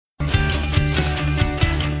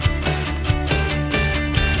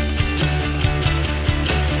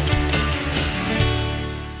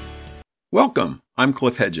Welcome. I'm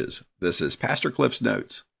Cliff Hedges. This is Pastor Cliff's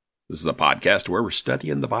Notes. This is a podcast where we're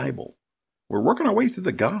studying the Bible. We're working our way through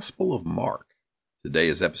the Gospel of Mark. Today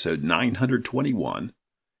is episode 921,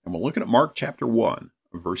 and we're looking at Mark chapter 1,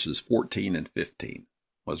 verses 14 and 15.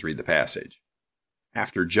 Let's read the passage.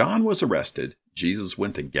 After John was arrested, Jesus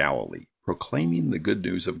went to Galilee, proclaiming the good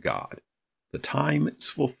news of God. The time is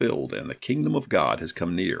fulfilled, and the kingdom of God has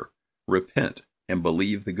come near. Repent and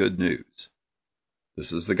believe the good news.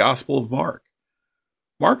 This is the Gospel of Mark.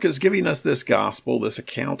 Mark is giving us this gospel, this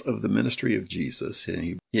account of the ministry of Jesus.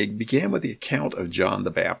 And he began with the account of John the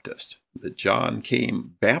Baptist, that John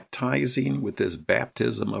came baptizing with this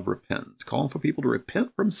baptism of repentance, calling for people to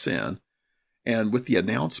repent from sin, and with the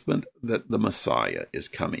announcement that the Messiah is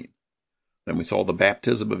coming. Then we saw the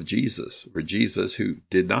baptism of Jesus, where Jesus, who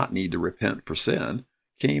did not need to repent for sin,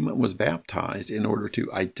 came and was baptized in order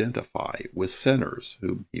to identify with sinners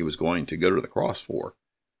whom he was going to go to the cross for.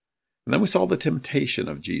 And then we saw the temptation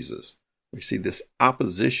of Jesus. We see this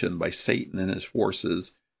opposition by Satan and his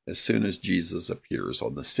forces as soon as Jesus appears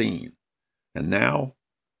on the scene. And now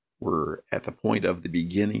we're at the point of the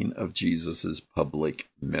beginning of Jesus' public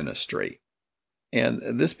ministry.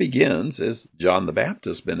 And this begins as John the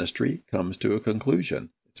Baptist's ministry comes to a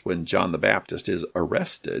conclusion. It's when John the Baptist is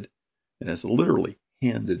arrested and is literally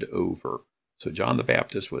handed over. So John the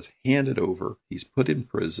Baptist was handed over. He's put in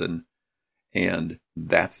prison. And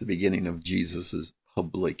that's the beginning of Jesus'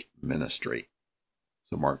 public ministry.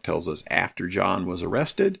 So Mark tells us after John was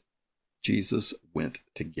arrested, Jesus went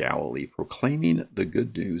to Galilee, proclaiming the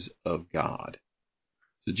good news of God.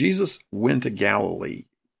 So Jesus went to Galilee.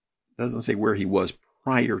 It doesn't say where he was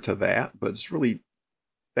prior to that, but it's really,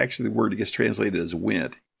 actually the word that gets translated as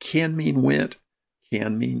went. Can mean went,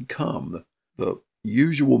 can mean come. The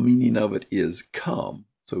usual meaning of it is come.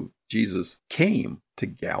 So Jesus came to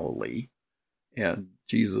Galilee, and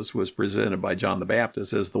Jesus was presented by John the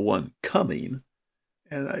Baptist as the one coming.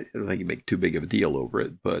 And I don't think you make too big of a deal over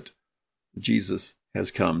it, but Jesus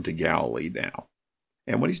has come to Galilee now.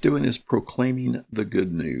 And what he's doing is proclaiming the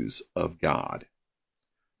good news of God.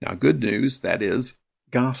 Now, good news, that is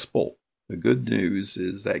gospel. The good news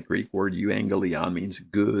is that Greek word euangelion, means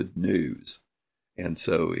good news. And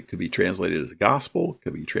so it could be translated as gospel, it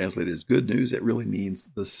could be translated as good news. It really means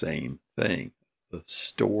the same thing. The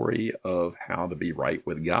story of how to be right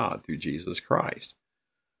with God through Jesus Christ.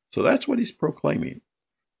 So that's what he's proclaiming.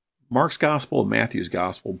 Mark's gospel and Matthew's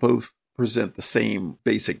gospel both present the same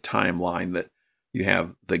basic timeline, that you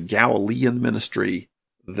have the Galilean ministry,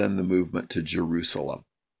 then the movement to Jerusalem,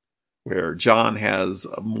 where John has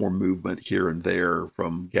more movement here and there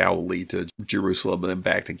from Galilee to Jerusalem, and then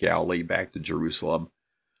back to Galilee, back to Jerusalem,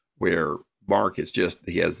 where Mark, it's just,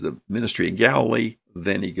 he has the ministry in Galilee,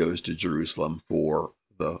 then he goes to Jerusalem for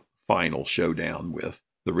the final showdown with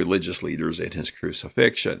the religious leaders and his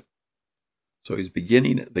crucifixion. So he's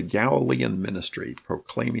beginning the Galilean ministry,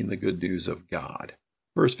 proclaiming the good news of God.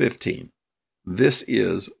 Verse 15, this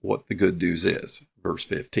is what the good news is. Verse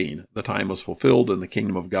 15, the time was fulfilled and the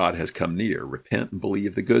kingdom of God has come near. Repent and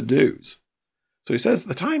believe the good news. So he says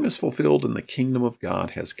the time is fulfilled and the kingdom of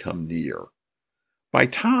God has come near. By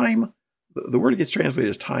time, the word that gets translated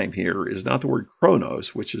as time here is not the word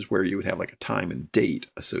chronos, which is where you would have like a time and date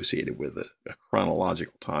associated with it, a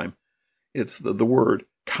chronological time. It's the word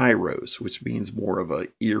kairos, which means more of an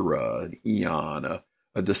era, an eon,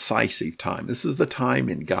 a decisive time. This is the time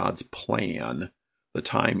in God's plan. The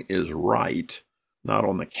time is right, not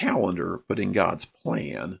on the calendar, but in God's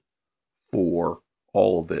plan for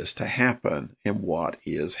all of this to happen. And what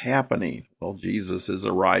is happening? Well, Jesus is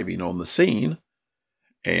arriving on the scene.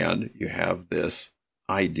 And you have this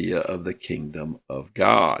idea of the kingdom of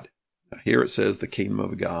God. Now, here it says the kingdom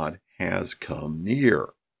of God has come near.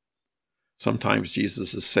 Sometimes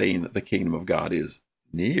Jesus is saying that the kingdom of God is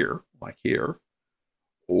near, like here.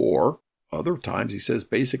 Or other times he says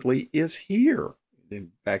basically is here.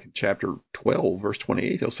 Then back in chapter 12, verse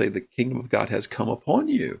 28, he'll say the kingdom of God has come upon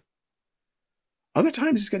you. Other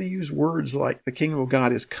times he's going to use words like the kingdom of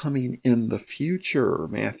God is coming in the future,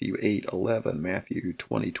 Matthew 8:11, Matthew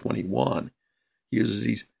 20:21. He uses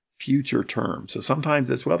these future terms. So sometimes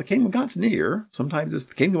it's, well, the kingdom of God's near. Sometimes it's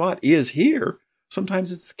the kingdom of God is here.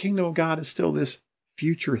 Sometimes it's the kingdom of God is still this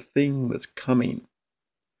future thing that's coming.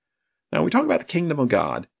 Now, when we talk about the kingdom of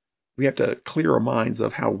God, we have to clear our minds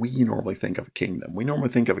of how we normally think of a kingdom. We normally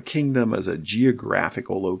think of a kingdom as a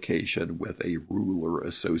geographical location with a ruler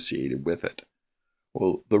associated with it.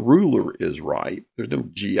 Well, the ruler is right. There's no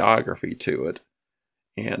geography to it.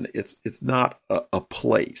 And it's not a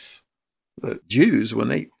place. The Jews, when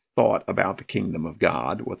they thought about the kingdom of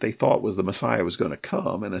God, what they thought was the Messiah was going to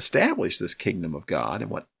come and establish this kingdom of God. And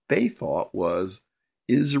what they thought was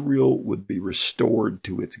Israel would be restored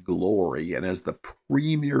to its glory, and as the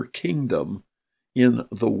premier kingdom in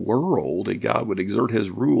the world, and God would exert his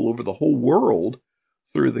rule over the whole world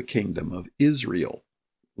through the kingdom of Israel.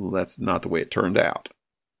 Well, that's not the way it turned out.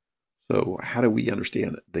 So how do we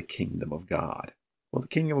understand the kingdom of God? Well, the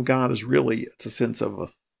kingdom of God is really, it's a sense of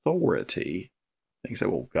authority. You say,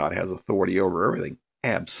 well, God has authority over everything.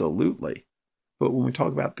 Absolutely. But when we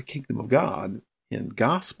talk about the kingdom of God in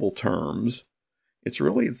gospel terms, it's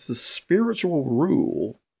the spiritual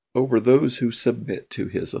rule over those who submit to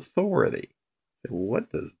his authority. So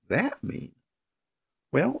what does that mean?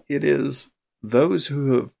 Well, it is those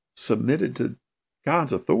who have submitted to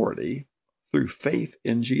God's authority through faith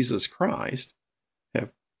in Jesus Christ,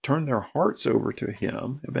 have turned their hearts over to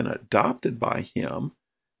him, have been adopted by him,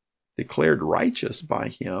 declared righteous by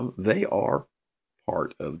him. They are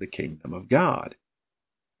part of the kingdom of God.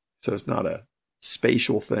 So it's not a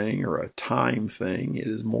spatial thing or a time thing.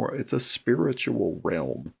 It's a spiritual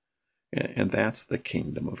realm. And that's the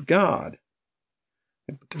kingdom of God.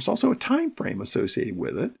 But there's also a time frame associated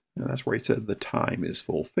with it. And that's where he said the time is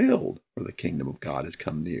fulfilled, for the kingdom of God has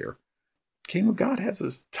come near. The kingdom of God has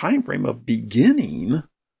this time frame of beginning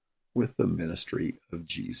with the ministry of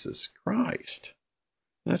Jesus Christ.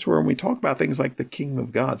 And that's where when we talk about things like the kingdom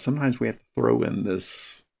of God, sometimes we have to throw in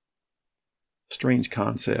this strange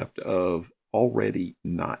concept of already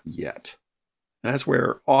not yet. And that's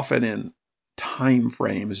where often in time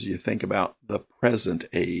frames you think about the present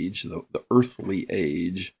age, the earthly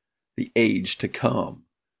age, the age to come,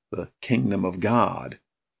 the kingdom of God.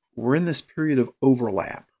 We're in this period of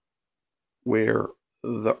overlap where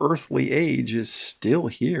the earthly age is still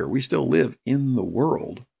here. We still live in the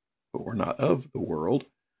world, but we're not of the world.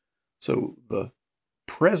 So the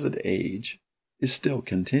present age is still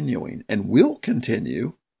continuing and will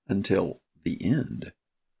continue until the end.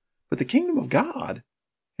 But the kingdom of God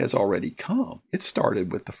has already come. It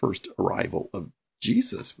started with the first arrival of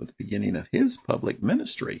Jesus, with the beginning of his public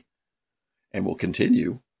ministry, and will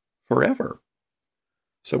continue forever.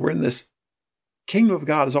 So we're in this kingdom of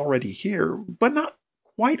God is already here, but not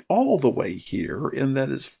quite all the way here, in that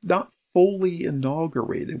it's not fully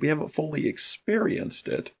inaugurated. We haven't fully experienced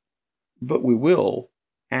it, but we will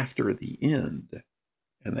after the end.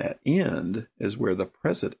 And that end is where the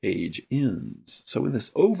present age ends. So in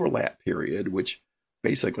this overlap period, which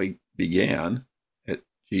basically began at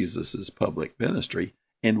Jesus' public ministry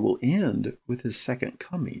and will end with his second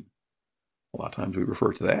coming, a lot of times we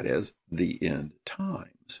refer to that as the end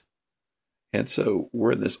times. And so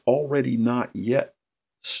we're in this already not yet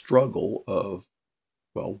struggle of,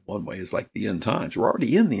 well, one way is like the end times. We're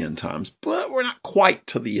already in the end times, but we're not quite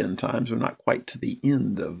to the end times. We're not quite to the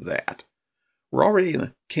end of that. We're already in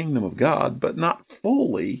the kingdom of God, but not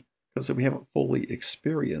fully, because we haven't fully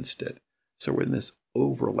experienced it. So we're in this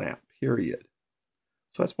overlap period.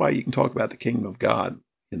 So that's why you can talk about the kingdom of God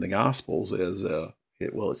in the Gospels as,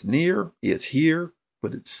 it's near, it's here,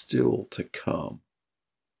 but it's still to come.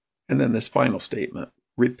 And then this final statement,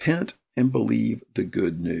 repent and believe the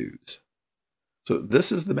good news. So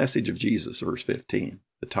this is the message of Jesus, verse 15.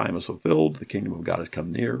 The time is fulfilled, the kingdom of God has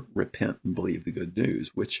come near, repent and believe the good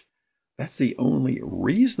news, which that's the only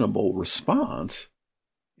reasonable response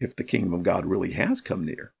if the kingdom of God really has come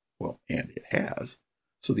near. Well, and it has.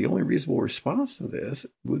 So the only reasonable response to this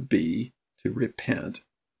would be to repent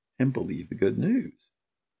and believe the good news.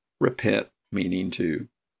 Repent meaning to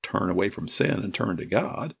turn away from sin and turn to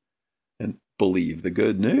God, and believe the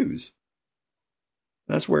good news.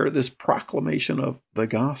 That's where this proclamation of the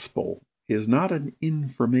gospel is not an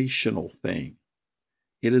informational thing.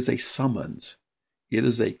 It is a summons. It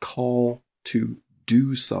is a call to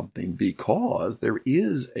do something, because there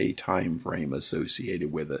is a time frame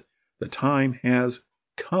associated with it. The time has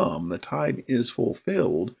come. The time is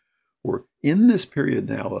fulfilled. We're in this period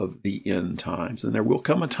now of the end times, and there will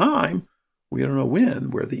come a time, we don't know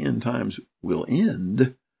when, where the end times will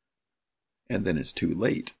end, and then it's too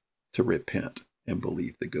late to repent and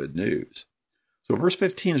believe the good news. So verse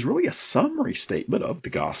 15 is really a summary statement of the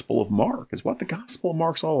Gospel of Mark. It's what the Gospel of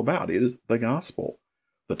Mark's all about. It is the gospel.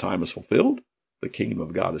 The time is fulfilled. The kingdom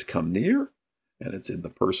of God has come near, and it's in the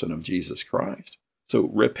person of Jesus Christ. So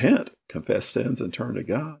repent, confess sins, and turn to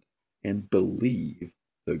God, and believe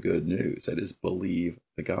the good news. That is, believe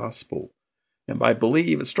the gospel. And by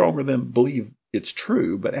believe, it's stronger than believe it's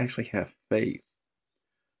true, but actually have faith.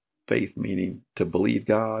 Faith meaning to believe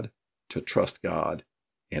God, to trust God,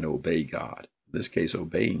 and obey God. In this case,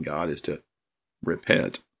 obeying God is to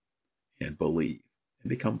repent and believe and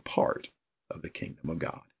become part of the kingdom of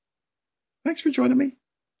God. Thanks for joining me.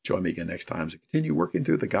 Join me again next time as we continue working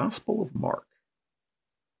through the Gospel of Mark.